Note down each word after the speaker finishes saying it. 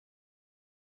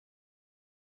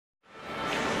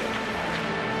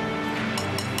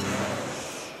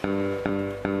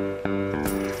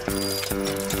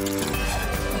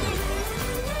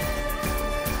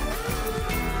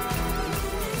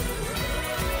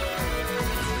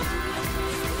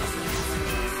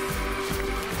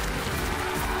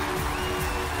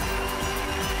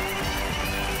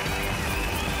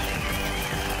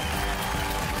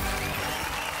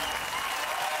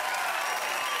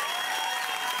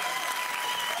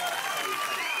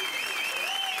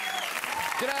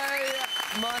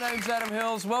G'day, my name's Adam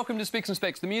Hills. Welcome to Spicks and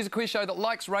Specks, the music quiz show that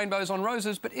likes rainbows on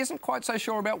roses but isn't quite so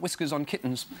sure about whiskers on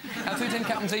kittens. Our two tin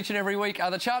captains each and every week are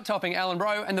the chart-topping Alan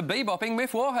Bro and the bebopping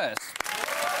Miff Warhurst.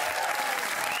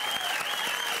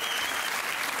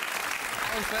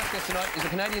 Alan's first guest tonight is a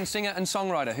Canadian singer and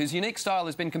songwriter whose unique style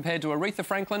has been compared to Aretha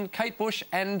Franklin, Kate Bush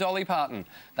and Dolly Parton.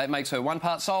 That makes her one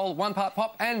part soul, one part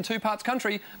pop and two parts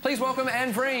country. Please welcome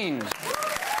Vriend.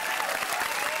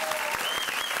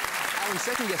 Alan's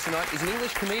second guest tonight is an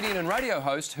English comedian and radio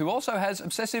host who also has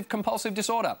obsessive-compulsive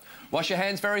disorder. Wash your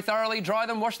hands very thoroughly, dry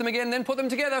them, wash them again, then put them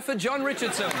together for John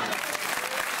Richardson.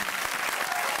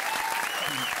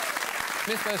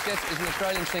 Smith's first guest is an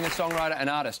Australian singer, songwriter and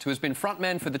artist who has been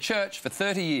frontman for the Church for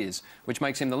 30 years, which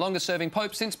makes him the longest-serving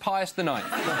pope since Pius IX.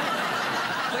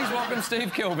 Please welcome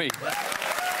Steve Kilbey.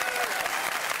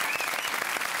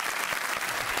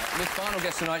 This final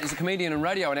guest tonight is a comedian and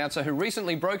radio announcer who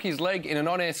recently broke his leg in an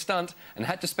on-air stunt and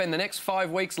had to spend the next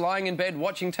 5 weeks lying in bed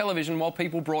watching television while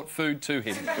people brought food to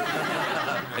him.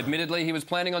 Admittedly, he was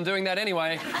planning on doing that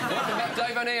anyway. Welcome back,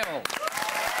 Dave O'Neill.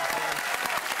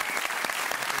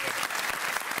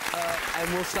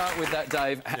 And we'll start with that,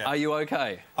 Dave. Yeah. Are you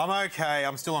OK? I'm OK.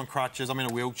 I'm still on crutches. I'm in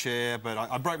a wheelchair, but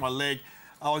I broke my leg.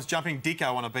 I was jumping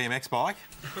Dicko on a BMX bike.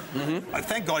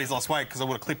 Thank God he's lost weight, because I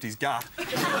would have clipped his gut.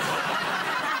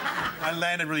 I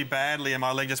landed really badly and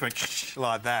my leg just went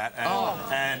like that.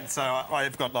 And so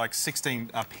I've got like 16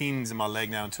 pins in my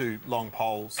leg now and 2 long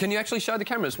poles. Can you actually show the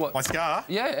cameras what... My scar?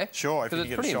 Yeah. Sure, if you it's can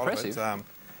get pretty a shot impressive. of it.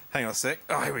 Hang on a sec.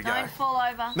 Oh, here we go. Don't fall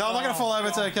over. No, I'm not going to fall over.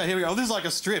 It's OK. Here we go. This is like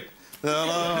a strip.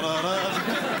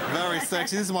 Very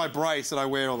sexy. This is my brace that I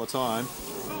wear all the time.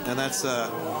 And that's... Look at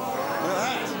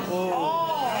that.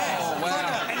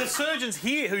 Wow. And the surgeon's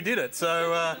here who did it,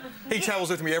 so he travels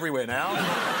with me everywhere now.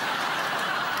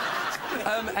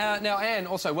 Now, Anne,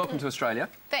 also welcome to Australia.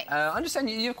 Thanks. I understand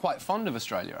you're quite fond of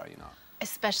Australia, are you not?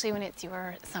 Especially when it's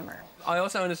your summer. I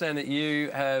also understand that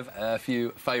you have a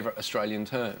few favourite Australian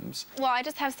terms. Well, I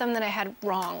just have some that I had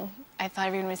wrong. I thought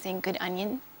everyone was saying good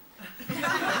onion. Good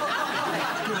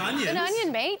onions? Good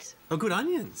onion, mate. Oh, good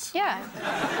onions? Yeah.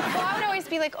 Well, I would always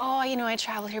be like, oh, you know, I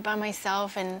travel here by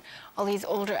myself, and all these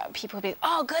older people would be like,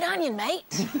 oh, good onion,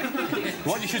 mate.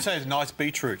 What you should say is nice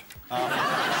beetroot.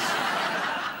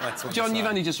 That's what John, you've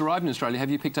only just arrived in Australia. Have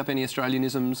you picked up any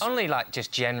Australianisms? Only, like,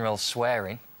 just general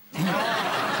swearing.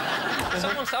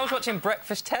 I was watching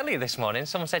breakfast telly this morning.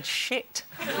 Someone said shit.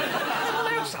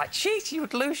 I was like, shit, you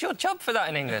would lose your job for that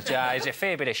in England. Yeah, it's a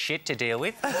fair bit of shit to deal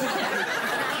with. Is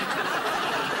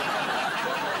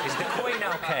the Queen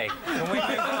OK?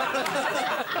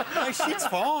 No, shit's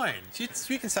fine.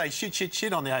 You can say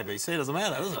shit on the ABC. It doesn't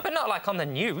matter, does it? But not, like, on the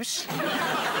news.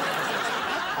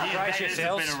 Brace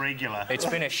yourselves. It's been a regular. It's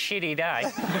been a shitty day.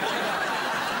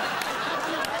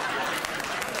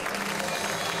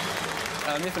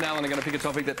 Miff and Alan are going to pick a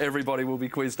topic that everybody will be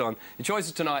quizzed on. Your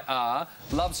choices tonight are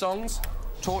love songs,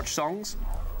 torch songs,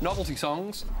 novelty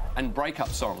songs and breakup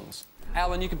songs.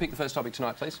 Alan, you can pick the first topic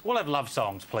tonight, please. We'll have love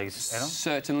songs, please, Anna.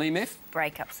 Certainly, Miff.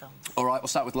 Breakup songs. All right, we'll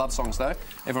start with love songs, though.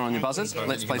 Everyone on your buzzers.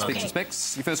 Let's play Spicks and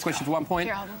Specks. Your first question for 1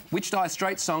 point. Which Dire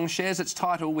Straits song shares its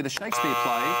title with a Shakespeare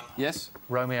play? Yes?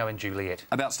 Romeo and Juliet.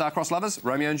 About star-crossed lovers,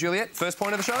 Romeo and Juliet. First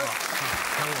point of the show.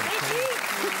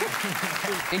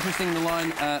 Interesting, the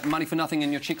line, money for nothing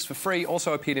and your chicks for free,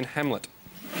 also appeared in Hamlet.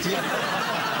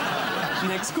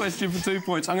 Next question for 2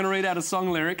 points. I'm going to read out a song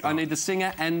lyric. I need the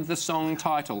singer and the song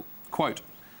title. Quote,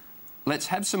 let's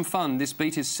have some fun, this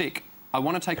beat is sick. I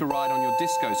want to take a ride on your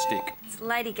disco stick. It's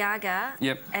Lady Gaga.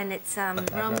 Yep. And it's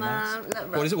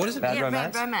What is it? What is it? Bad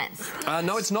Romance.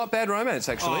 No, it's not Bad Romance,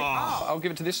 actually. I'll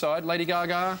give it to this side. Lady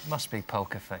Gaga. Must be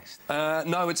Poker Face.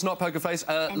 No, it's not Poker Face.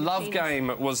 Love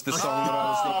Game was the song that I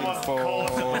was looking for.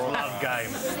 Love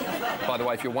Game. By the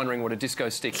way, if you're wondering what a disco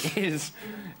stick is,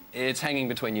 it's hanging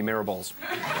between your mirror balls.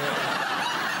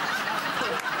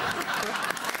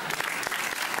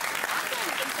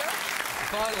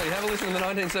 Finally, have a listen to the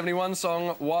 1971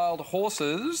 song Wild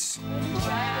Horses.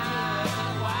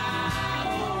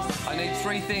 I need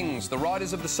 3 things. The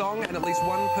writers of the song and at least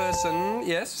one person...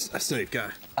 Yes? Steve, go.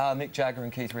 Mick Jagger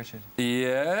and Keith Richards.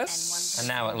 Yes. And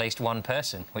now at least one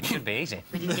person, which should be easy.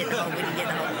 We didn't get the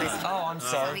whole list. Oh, I'm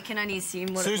sorry. We can only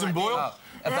assume what Susan it might Boyle?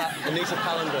 About Anita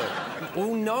Pallenberg.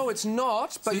 Oh, no, it's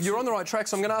not. But you're on the right track,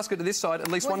 so I'm going to ask it to this side. At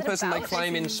least What's one it person they about?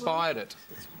 claim inspired it.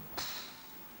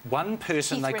 One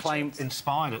person Keith they claim Richards.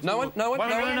 inspired it. No one? No. It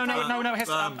has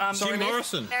to... Sorry, Jim Miff?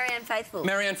 Morrison. be. Marianne Faithfull.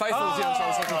 Marianne Faithfull is the answer I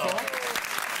was looking for.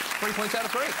 3 points out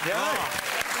of 3. Yeah.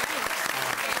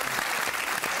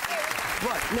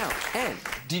 Right, now, Anne,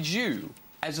 did you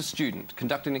as a student,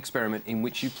 conduct an experiment in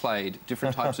which you played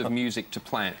different types of music to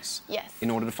plants? Yes. In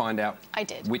order to find out I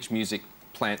did. which music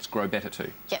plants grow better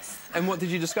to? Yes. And what did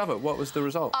you discover? What was the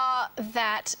result?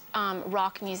 That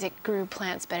rock music grew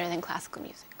plants better than classical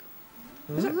music.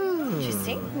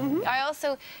 Interesting. Mm-hmm. I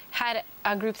also had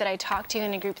a group that I talked to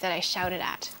and a group that I shouted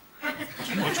at.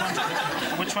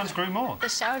 Which ones grew more? The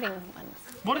shouting ones.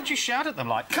 What did you shout at them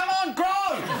like? Come on,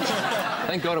 grow!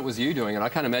 Thank God it was you doing it. I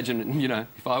can't imagine, you know,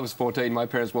 if I was 14, my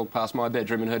parents walked past my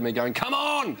bedroom and heard me going, come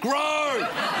on, grow!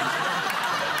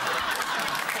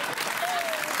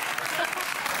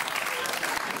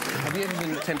 Have you ever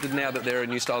been tempted now that there are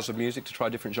new styles of music to try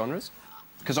different genres?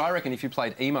 Because I reckon if you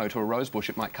played emo to a rose bush,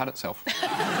 it might cut itself.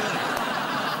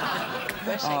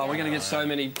 Oh, we're going to get so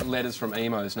many letters from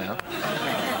emos now.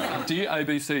 Dear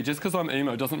ABC, just because I'm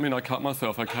emo doesn't mean I cut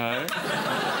myself, OK?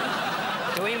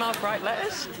 Do emails write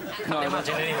letters? No, Can't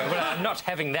imagine anyway. Well, I'm not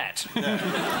having that.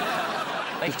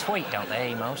 They tweet, don't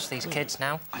they, emos, these kids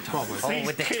now? Probably. All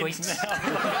with the tweets.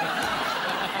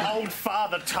 Old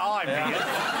father time. Yeah.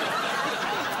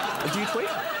 Do you tweet?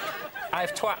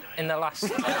 I've twat in the last...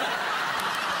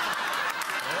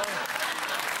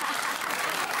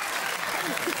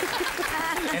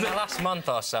 In the last month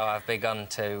or so, I've begun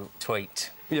to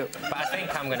tweet. Yep. But I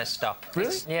think I'm going to stop.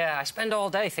 Really? Yeah, I spend all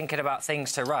day thinking about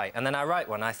things to write, and then I write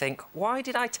one, I think, why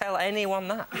did I tell anyone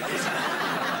that?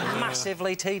 That's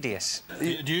massively tedious. Do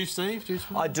you, Steve? Do you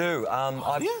I do.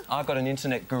 I've got an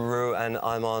internet guru, and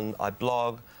I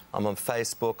blog, I'm on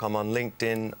Facebook, I'm on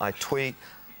LinkedIn, I tweet,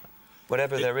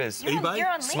 whatever there is. You're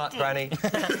on Smut LinkedIn. Granny.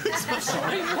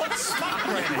 Sorry, what's smart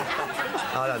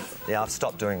granny? Yeah, I've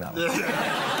stopped doing that one.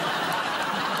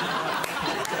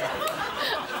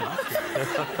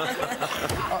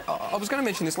 I was going to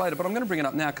mention this later, but I'm going to bring it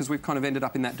up now because we've kind of ended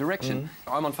up in that direction.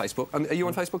 I'm on Facebook. Are you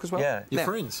on Facebook as well? Yeah. You're Now-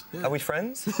 friends. Yeah. Are we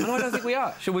friends? No, I don't think we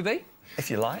are. Should we be? If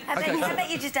you like. How about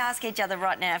you just ask each other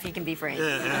right now if you can be friends?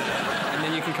 And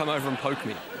then you can come over and poke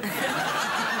me.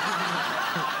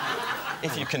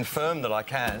 If you confirm that I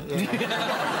can.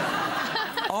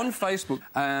 On Facebook,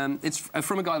 it's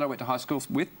from a guy that I went to high school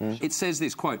with. It says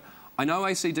this, quote, I know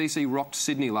AC/DC rocked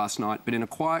Sydney last night, but in a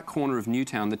quiet corner of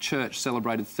Newtown, the church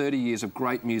celebrated 30 years of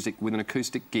great music with an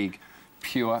acoustic gig.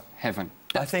 Pure heaven.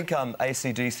 I think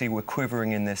AC/DC were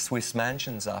quivering in their Swiss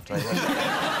mansions after they went.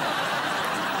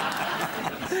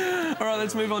 All right,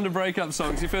 let's move on to breakup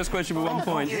songs. Your first question for 1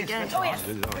 point. Oh, yes.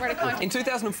 We're at a contact. In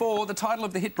 2004, the title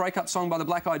of the hit breakup song by the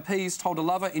Black Eyed Peas told a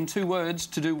lover in 2 words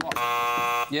to do what?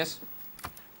 Yes?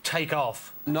 Take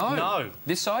off. No. No.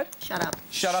 This side? Shut up.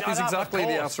 Shut up Shut is up, exactly of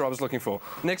the course. answer I was looking for.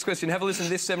 Next question. Have a listen to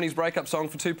this 70s breakup song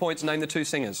for 2 points. Name the 2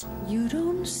 singers. You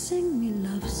don't sing me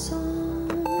love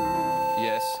songs.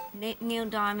 Yes. Neil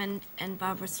Diamond and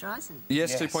Barbara Streisand.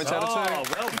 Yes, 2 points out of 2. Oh,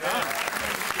 well done.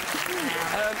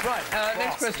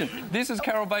 Next question. This is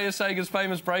Carol Bayer Sager's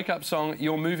famous breakup song,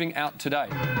 You're Moving Out Today.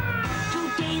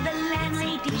 Today the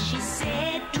landlady, she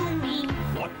said to me.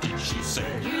 What did she say?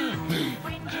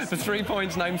 For 3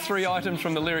 points, name 3 items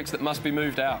from the lyrics that must be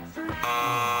moved out.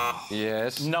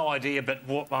 Yes. No idea, but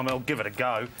I'll give it a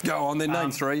go. Go on, then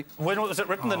name 3. When was it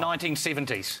written? The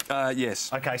 1970s. Yes.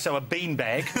 OK, so a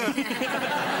beanbag.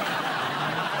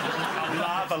 A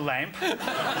lava lamp.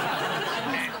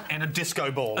 And a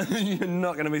disco ball. You're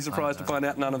not going to be surprised to find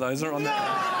out none of those are on there.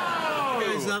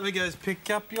 Goes up, he goes, pick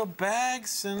up your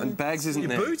bags And bags isn't your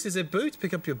there. boots. Is there boots?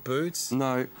 Pick up your boots.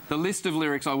 No. The list of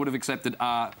lyrics I would have accepted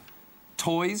are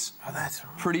toys, Oh, that's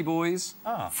right. pretty boys,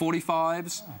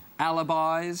 45s,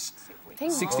 alibis,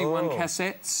 61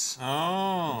 cassettes,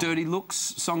 dirty looks,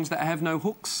 songs that have no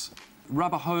hooks,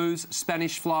 rubber hose,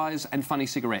 Spanish flies and funny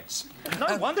cigarettes.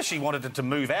 No wonder she wanted it to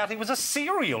move out. He was a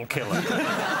serial killer.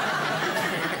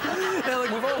 Now, look,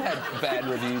 we've all had bad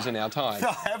reviews in our time.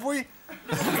 Have we?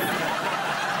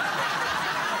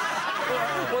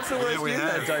 What's the worst we you've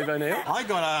had, have. Dave O'Neill? I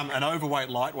got an overweight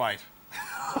lightweight.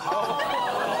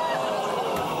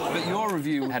 But your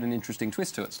review had an interesting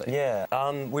twist to it, Steve. Yeah.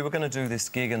 We were going to do this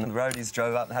gig, and the roadies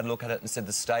drove up and had a look at it and said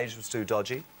the stage was too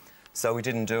dodgy, so we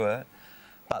didn't do it.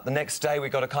 But the next day we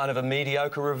got a kind of a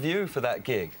mediocre review for that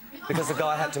gig because the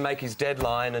guy had to make his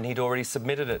deadline and he'd already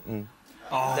submitted it, and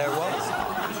there it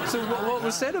was. So what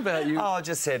was said about you? Oh, I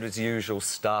just said it was usual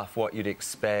stuff, what you'd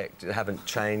expect. It haven't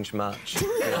changed much.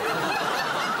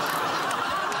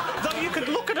 Though you could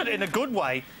look at it in a good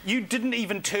way, you didn't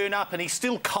even turn up and he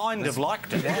still kind of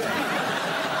liked it.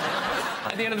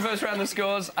 At the end of the first round, the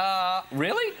scores are...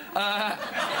 Really?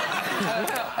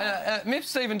 Miff,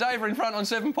 Steve and Dave are in front on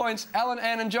 7 points. Alan,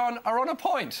 Anne and John are on a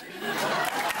point.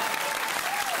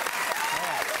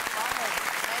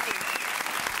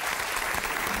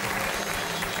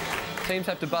 teams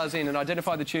have to buzz in and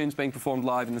identify the tunes being performed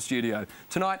live in the studio.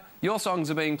 Tonight, your songs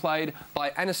are being played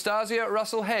by Anastasia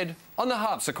Russell Head on the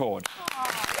harpsichord.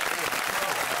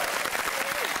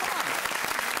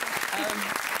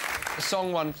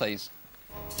 Song 1, please.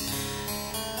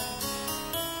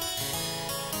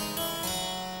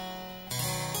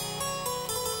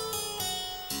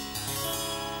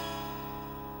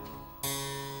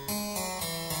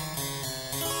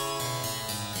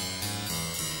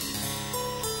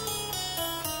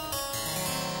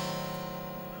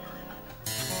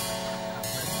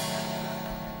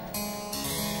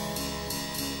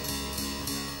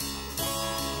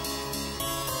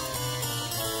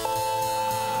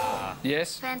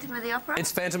 Yes? Phantom of the Opera?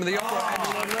 It's Phantom of the Opera.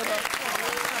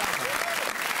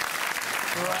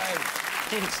 Great.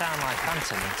 Didn't sound like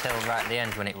Phantom until right at the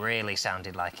end when it really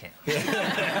sounded like it.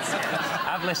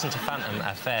 I've listened to Phantom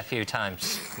a fair few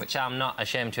times, which I'm not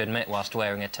ashamed to admit whilst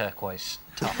wearing a turquoise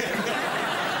top.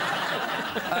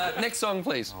 Next song,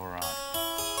 please. All right.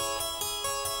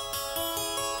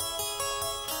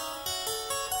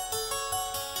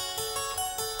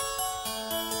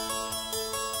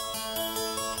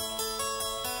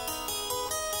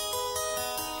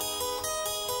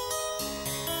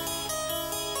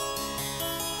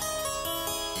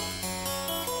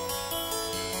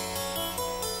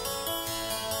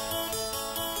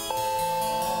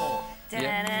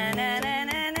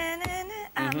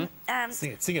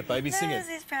 Sing it, baby, sing it.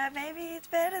 This proud baby, it's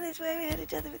better this way. We hurt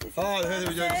each other with this. Oh,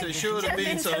 it should have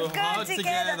been so hard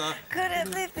together. Could have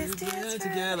lived this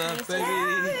together, baby.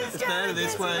 It's better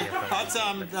this way. That's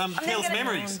Careless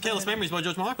Memories. Careless Memories by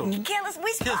George Michael. Careless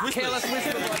Whisper. Careless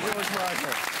Whisper by George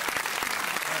Michael.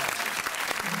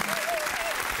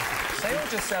 They all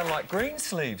just sound like green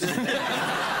sleeves.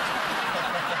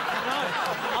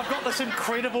 I've got this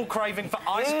incredible craving for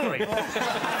ice cream.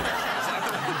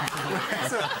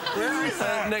 Where is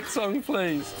that? Next song,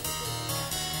 please.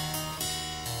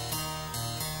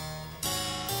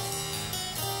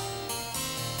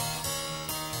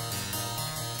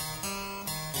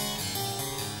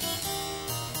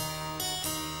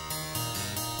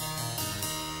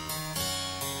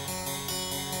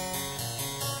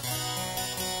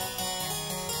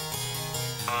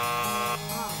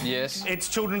 Yes. It's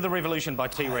Children of the Revolution by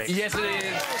T-Rex. Yes, it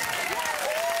is.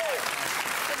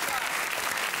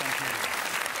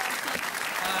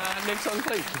 Next song,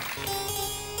 please.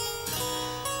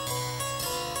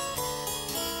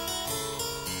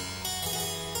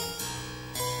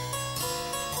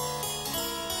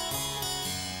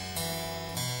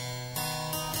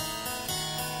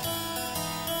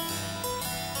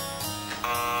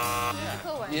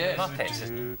 Yes.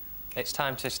 Muppets. It's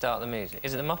time to start the music.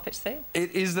 Is it the Muppets theme?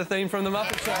 It is the theme from the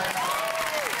Muppet Show.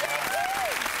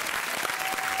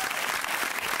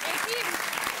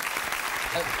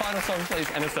 Final song, please,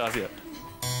 Anastasia.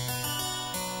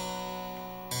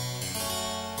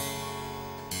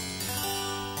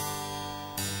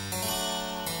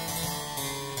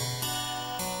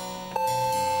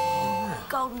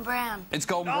 Golden Brown. It's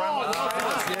Golden Brown.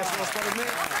 Yes, well spotted, me.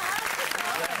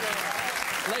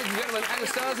 Ladies and gentlemen,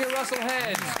 Anastasia Russell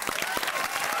Head.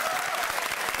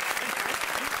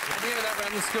 At the end of that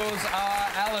round, the scores are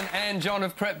Alan and John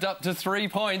have crept up to 3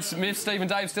 points. Miss Steve and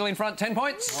Dave still in front, 10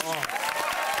 points.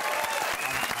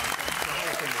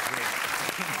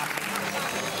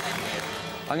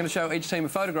 I'm going to show each team a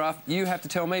photograph. You have to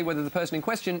tell me whether the person in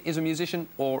question is a musician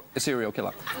or a serial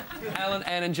killer. Alan,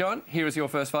 Anne and John, here is your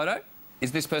first photo.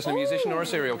 Is this person a musician or a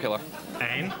serial killer?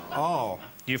 Anne? Oh.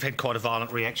 You've had quite a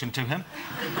violent reaction to him.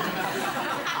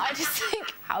 I just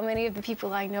think how many of the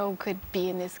people I know could be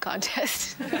in this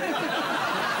contest. I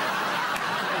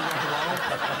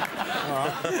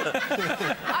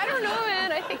don't know,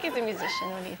 man. I think he's a musician.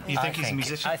 What do you think? You think he's a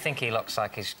musician? I think he looks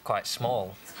like he's quite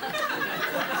small.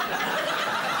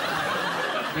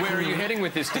 Where are you heading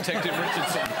with this, Detective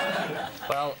Richardson?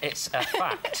 Well, it's a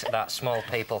fact that small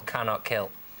people cannot kill.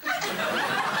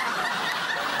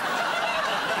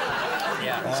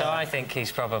 Yeah, so I think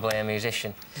he's probably a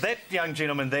musician. That young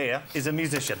gentleman there is a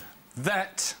musician.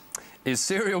 That is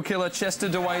serial killer Chester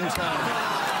Dwayne Turner.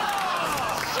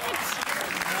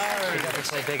 He's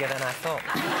obviously bigger than I thought.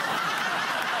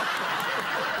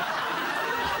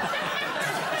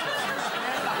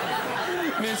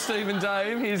 Miss Steve and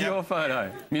Dave, here's your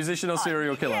photo. Musician or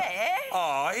serial killer? Yeah.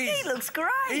 Oh, He looks great.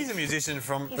 He's a musician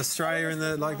from Australia in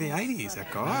the 80s.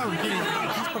 That guy.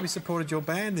 He's probably supported your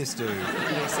band. This dude.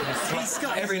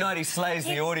 Every night he slays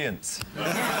the audience.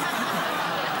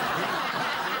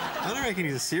 I don't reckon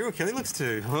he's a serial killer. He looks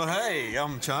too. Well, hey,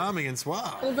 I'm charming and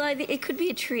suave. Although it could be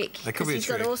a trick. It could be a he's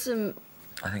trick. got awesome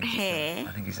I think hair.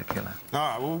 I think he's a killer. All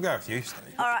right, well, we'll go with you,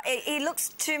 Steve. All right, he looks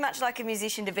too much like a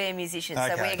musician to be a musician, so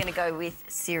Okay. we're going to go with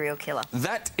serial killer.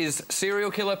 That is serial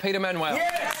killer Peter Manuel.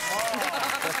 Yes!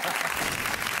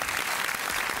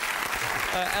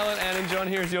 Alan, Anne and John,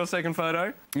 here's your second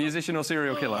photo. Musician or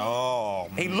serial killer? Oh,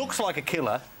 He looks like a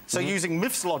killer, so using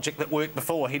Miff's logic that worked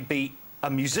before, he'd be a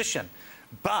musician.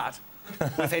 But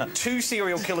we've had 2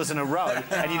 serial killers in a row,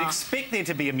 and you'd expect there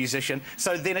to be a musician,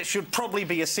 so then it should probably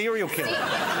be a serial killer.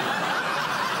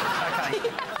 OK.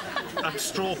 A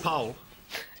straw poll.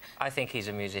 I think he's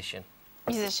a musician.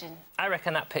 Musician. I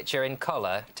reckon that picture in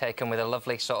colour, taken with a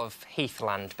lovely sort of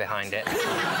heathland behind it, He's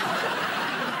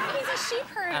a sheep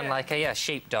herder. and like a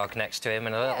sheepdog next to him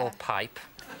and a little pipe.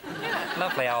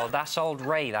 Lovely old, that's old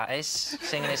Ray, that is,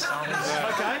 singing his songs.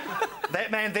 OK.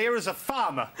 That man there is a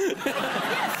farmer.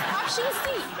 Option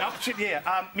C.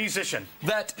 Musician.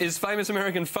 That is famous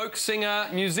American folk singer,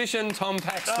 musician Tom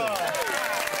Paxton.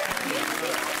 He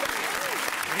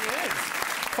is.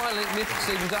 Finally, Miff,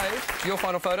 Steve and Dave, your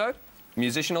final photo.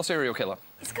 Musician or serial killer?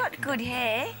 He's got good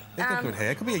hair. he's got good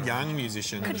hair. Could be a young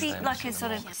musician. Could be like a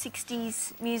sort of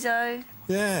 60s muso.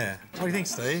 Yeah. What do you think,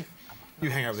 Steve? You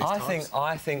hang out with these types.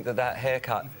 I think that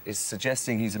haircut is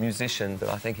suggesting he's a musician, but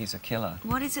I think he's a killer.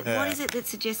 What is it? Yeah. What is it that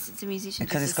suggests it's a musician?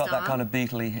 Because he's Just a got that style? kind of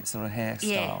Beatley sort of hairstyle.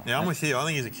 Yeah. Yeah, I'm with you. I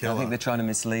think he's a killer. I think they're trying to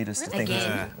mislead us to think he's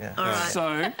Again. yeah. All right.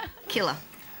 So, Killer.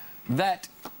 that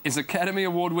is Academy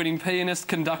Award-winning pianist,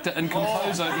 conductor and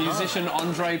composer, musician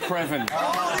Andre Previn.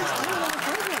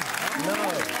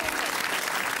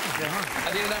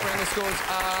 At the end of that round, the scores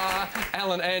are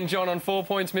Alan and John on 4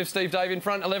 points, Miff, Steve, Dave in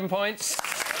front, 11 points.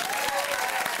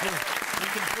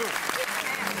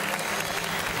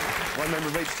 One member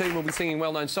of each team will be singing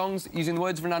well-known songs using the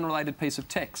words of an unrelated piece of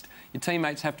text. Your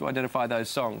teammates have to identify those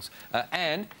songs.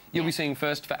 Anne, you'll be singing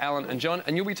first for Alan and John,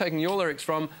 and you'll be taking your lyrics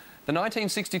from the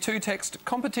 1962 text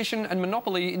Competition and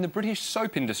Monopoly in the British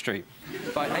Soap Industry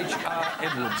by H.R.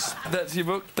 Edwards. That's your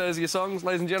book, those are your songs,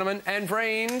 ladies and gentlemen. And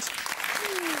Vriend.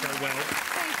 Thank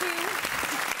you.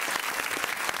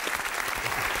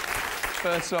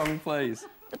 First song, please.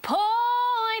 The point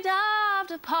of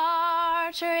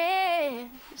departure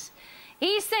is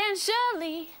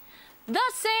essentially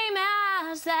the same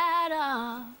as that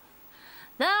of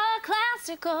the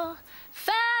classical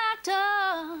fact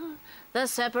of the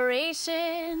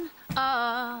separation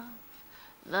of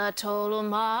the total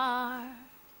mark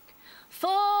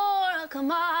for a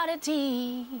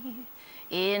commodity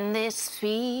in this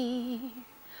sphere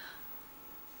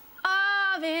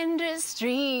of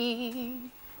industry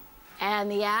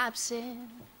and the absence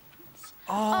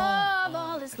of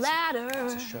all this latter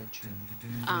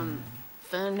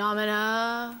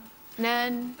phenomena.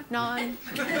 Non.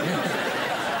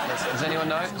 Does anyone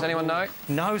know? Does anyone know?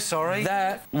 No, sorry.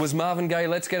 That was Marvin Gaye,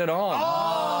 Let's Get It On. Oh,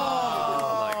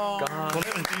 my God. Well,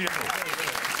 that was beautiful.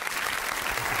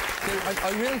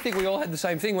 I really think we all had the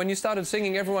same thing. When you started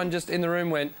singing, everyone just in the room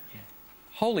went,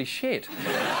 holy shit.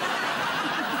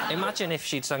 Imagine if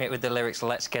she'd sung it with the lyrics,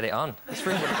 Let's Get It On. It's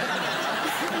really...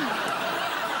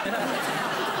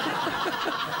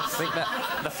 I think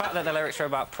that the fact that the lyrics are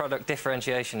about product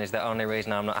differentiation is the only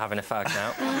reason I'm not having a fag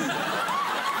now.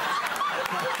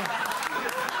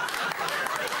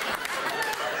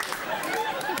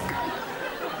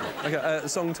 OK,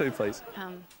 song 2, please.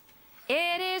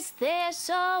 It is this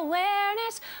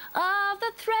awareness of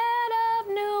the threat of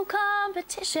new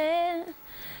competition.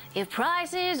 If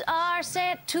prices are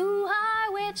set too high,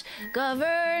 which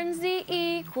governs the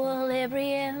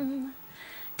equilibrium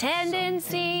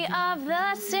tendency of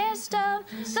the system,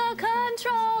 the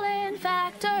controlling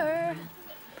factor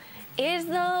is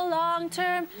the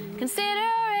long-term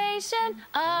consideration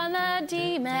on the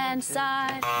demand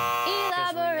side.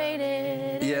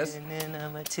 Elaborated. Yes. In a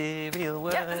material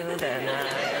world and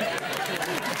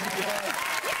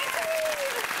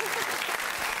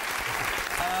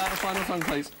Final song,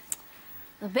 please.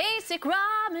 The basic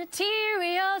raw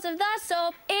materials of the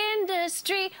soap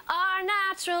industry are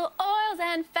natural oils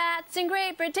and fats in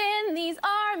Great Britain. These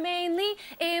are mainly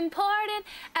imported,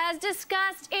 as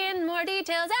discussed in more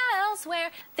details elsewhere.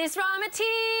 This raw material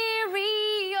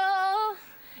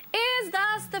is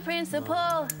thus the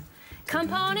principal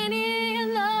component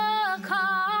in the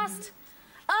cost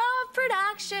of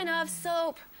production of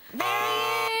soap,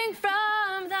 varying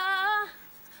from the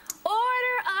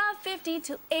order of 50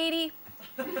 to 80%.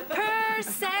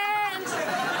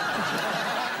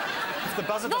 If the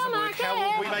buzzer doesn't work, how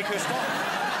will we make her stop?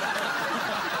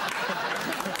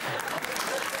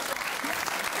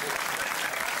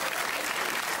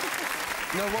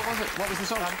 No, what was it? What was the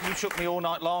song? You Shook Me All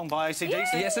Night Long by AC/DC.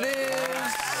 Yes, it is. Ladies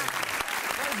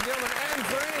and gentlemen, and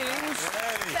Vriend.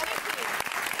 Thank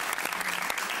you.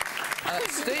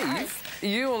 Steve,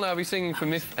 you will now be singing for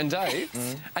Miff and Dave,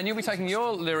 and you'll be taking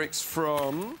your lyrics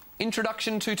from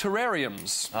Introduction to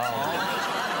Terrariums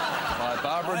by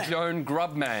Barbara Joan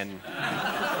Grubman.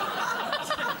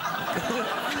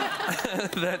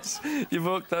 That's your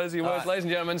book, those are your words, ladies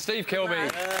and gentlemen. Steve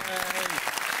Kilbey.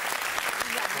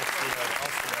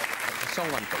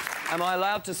 Song one, please. Am I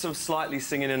allowed to sort of slightly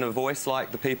sing it in a voice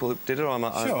like the people who did it, or am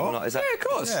I? Sure. Or not? Is that, Yeah, of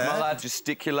course. Am I allowed to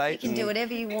gesticulate? You can do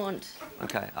whatever you want.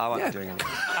 OK, I won't be doing it.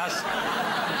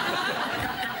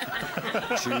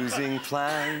 Choosing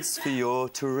plants for your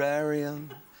terrarium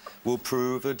will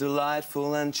prove a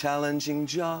delightful and challenging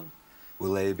job.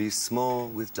 Will they be small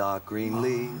with dark green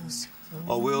leaves?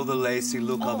 Or will the lacy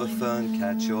look of a fern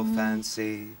catch your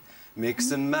fancy?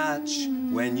 Mix and match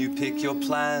when you pick your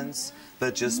plants,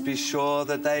 but just be sure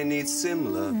that they need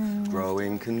similar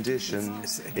growing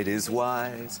conditions. It is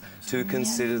wise to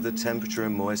consider the temperature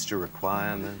and moisture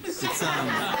requirements.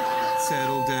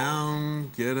 Settle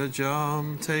down, get a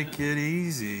job, take it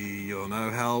easy. You're no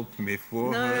help, Miff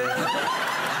or her.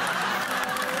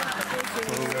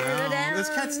 There's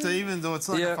Cat Stevens, or it's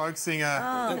like a folk singer.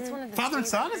 Father and Son? Father and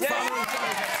Son,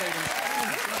 Cat Stevens.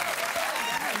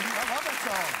 I love that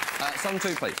song. Song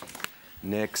two, please.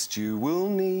 Next you will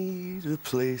need a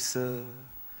placer.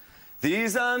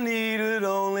 These are needed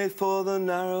only for the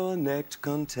narrow-necked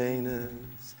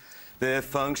containers. Their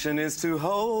function is to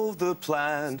hold the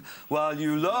plant while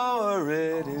you lower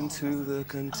it into the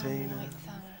container.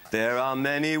 There are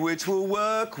many which will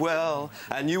work well,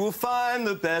 and you will find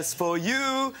the best for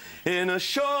you in a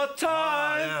short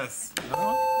time. Yes.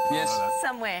 Yes.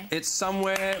 Somewhere. It's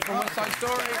Somewhere from West Side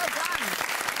Story.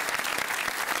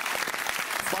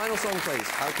 Final song, please.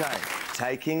 OK.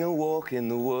 Taking a walk in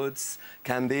the woods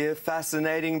can be a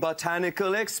fascinating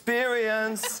botanical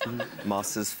experience.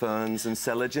 Mosses, ferns and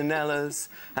selaginellas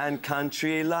and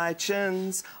country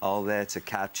lichens, all there to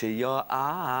capture your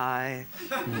eye.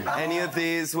 Any of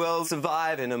these will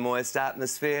survive in a moist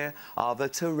atmosphere of a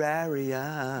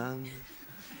terrarium.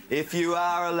 If you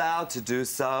are allowed to do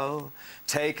so,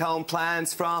 take home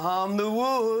plants from the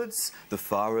woods, the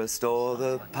forest or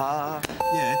the park.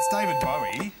 Yeah, it's David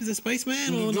Bowie. Is it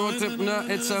Spaceman or No,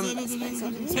 it's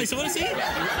Space Odyssey?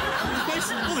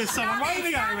 Oh, there's someone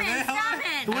waving over there.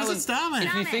 Who was it, Starman?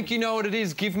 If you think you know what it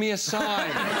is, give me a sign.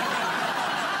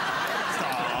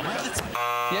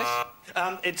 Yes?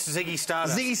 It's Ziggy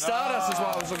Stardust. Ziggy Stardust is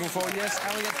what I was looking for. Yes,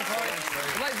 Alan gets the point.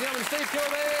 Ladies and gentlemen, Steve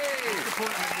Kilbey.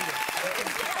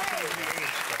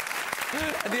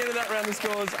 At the end of that round, the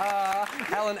scores are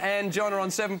Alan and John are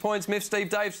on 7 points. Miff, Steve,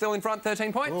 Dave still in front,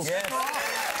 13 points. Yes.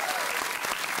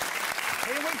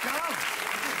 Here we come.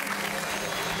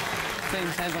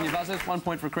 Teams, hands on your buzzers. 1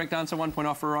 point for a correct answer, 1 point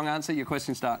off for a wrong answer. Your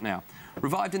questions start now.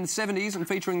 Revived in the 70s and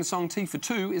featuring the song Tea for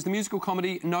Two is the musical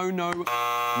comedy No No...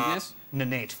 Yes?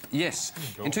 Nanette. Yes.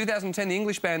 In 2010, the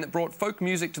English band that brought folk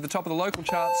music to the top of the local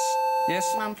charts...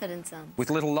 Yes? Mumford and Sons. With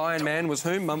Little Lion Man was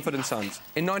whom? Mumford and Sons.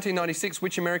 In 1996,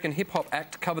 which American hip-hop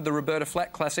act covered the Roberta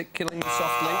Flack classic Killing Me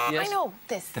Softly? Yes. I know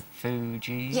this. The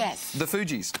Fugees. Yes. The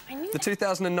Fugees. I knew The that.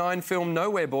 2009 film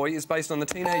Nowhere Boy is based on the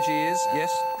teenage years...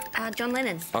 Yes? John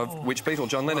Lennon. Of which Beatle?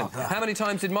 John Lennon. How many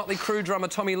times did Motley Crue drummer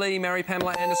Tommy Lee marry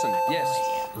Pamela Anderson? Yes.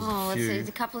 Oh, let's see.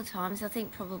 A couple of times. I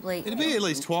think probably... It'd be at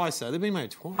least twice, though. They've been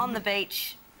married twice. On the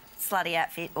beach, slutty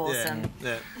outfit, awesome.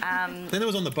 Yeah. Then there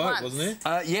was on the boat, Once. wasn't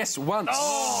there? Yes, once.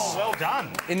 Oh, well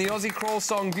done. In the Aussie Crawl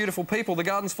song Beautiful People, the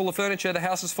garden's full of furniture, the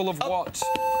house is full of what?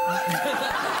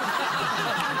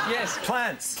 Yes.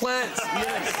 Plants. Plants,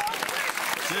 yes.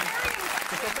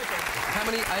 How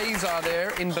many A's are there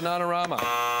in Bananarama?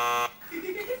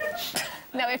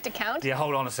 Now we have to count. Yeah,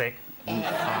 hold on a sec.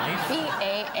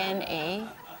 B-A-N-A.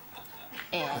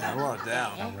 Yeah, write it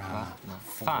down.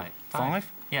 Five.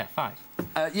 Yeah, 5.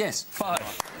 Yes, 5.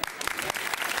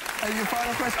 Your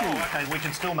final question. Oh, OK, we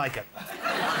can still make it.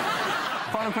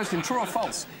 Final question, true or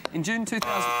false? In June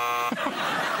 2000...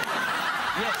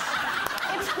 Yes.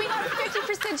 We got a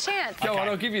 50% chance. Go on,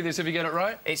 I'll give you this if you get it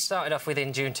right. It started off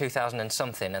within June 2000 and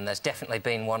something, and there's definitely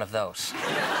been one of those.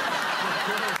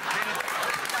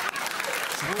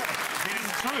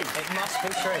 It must be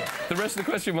true. The rest of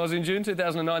the question was, in June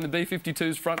 2009, the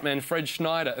B-52's frontman Fred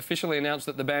Schneider officially announced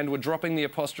that the band were dropping the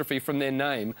apostrophe from their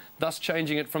name, thus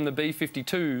changing it from the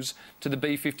B-52s to the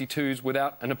B-52s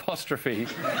without an apostrophe.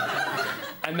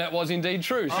 And that was indeed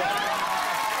true. So...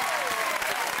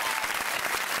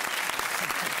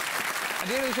 At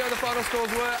the end of the show, the final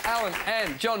scores were Alan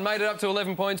and John made it up to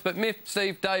 11 points, but Miff,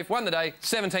 Steve, Dave won the day,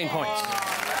 17 points.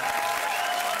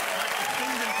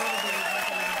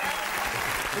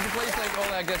 Would you please thank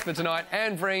all our guests for tonight,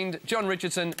 Anne Vriend, John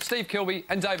Richardson, Steve Kilbey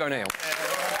and Dave O'Neill.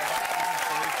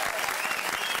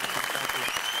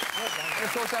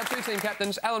 of course, our two team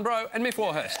captains, Alan Bro and Miff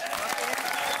Warhurst.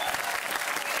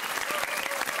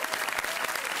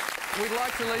 We'd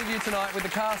like to leave you tonight with the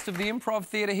cast of the improv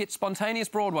theatre hit Spontaneous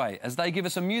Broadway as they give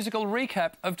us a musical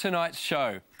recap of tonight's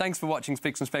show. Thanks for watching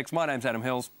Spicks and Specks. My name's Adam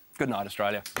Hills. Good night,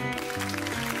 Australia.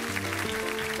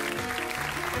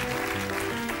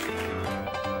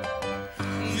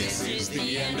 This is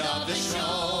the end of the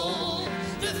show.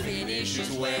 The finish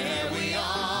is where we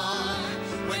are.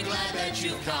 We're glad that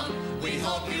you've come. We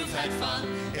hope you've had fun.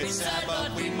 It's sad,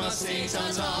 but we must say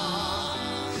ta-ta.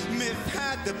 Miff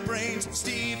had the brains,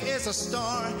 Steve is a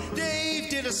star. Dave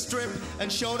did a strip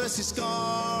and showed us his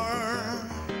scar.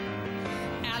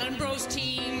 Alan Bro's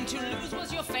team, to lose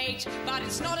was your fate, but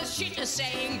it's not as shit as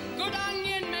saying, good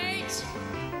onion, mate.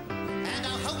 And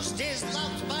our host is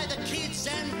loved by the kids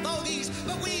and bogies,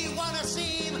 but we want to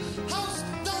see him host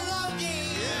the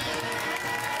Logie.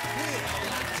 We don't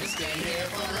like to stay here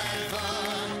forever,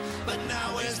 but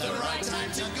now is the right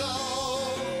time to go.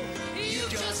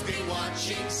 You've just been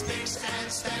watching Spicks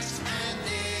and Specks, and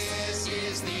this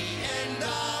is the end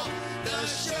of the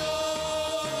show.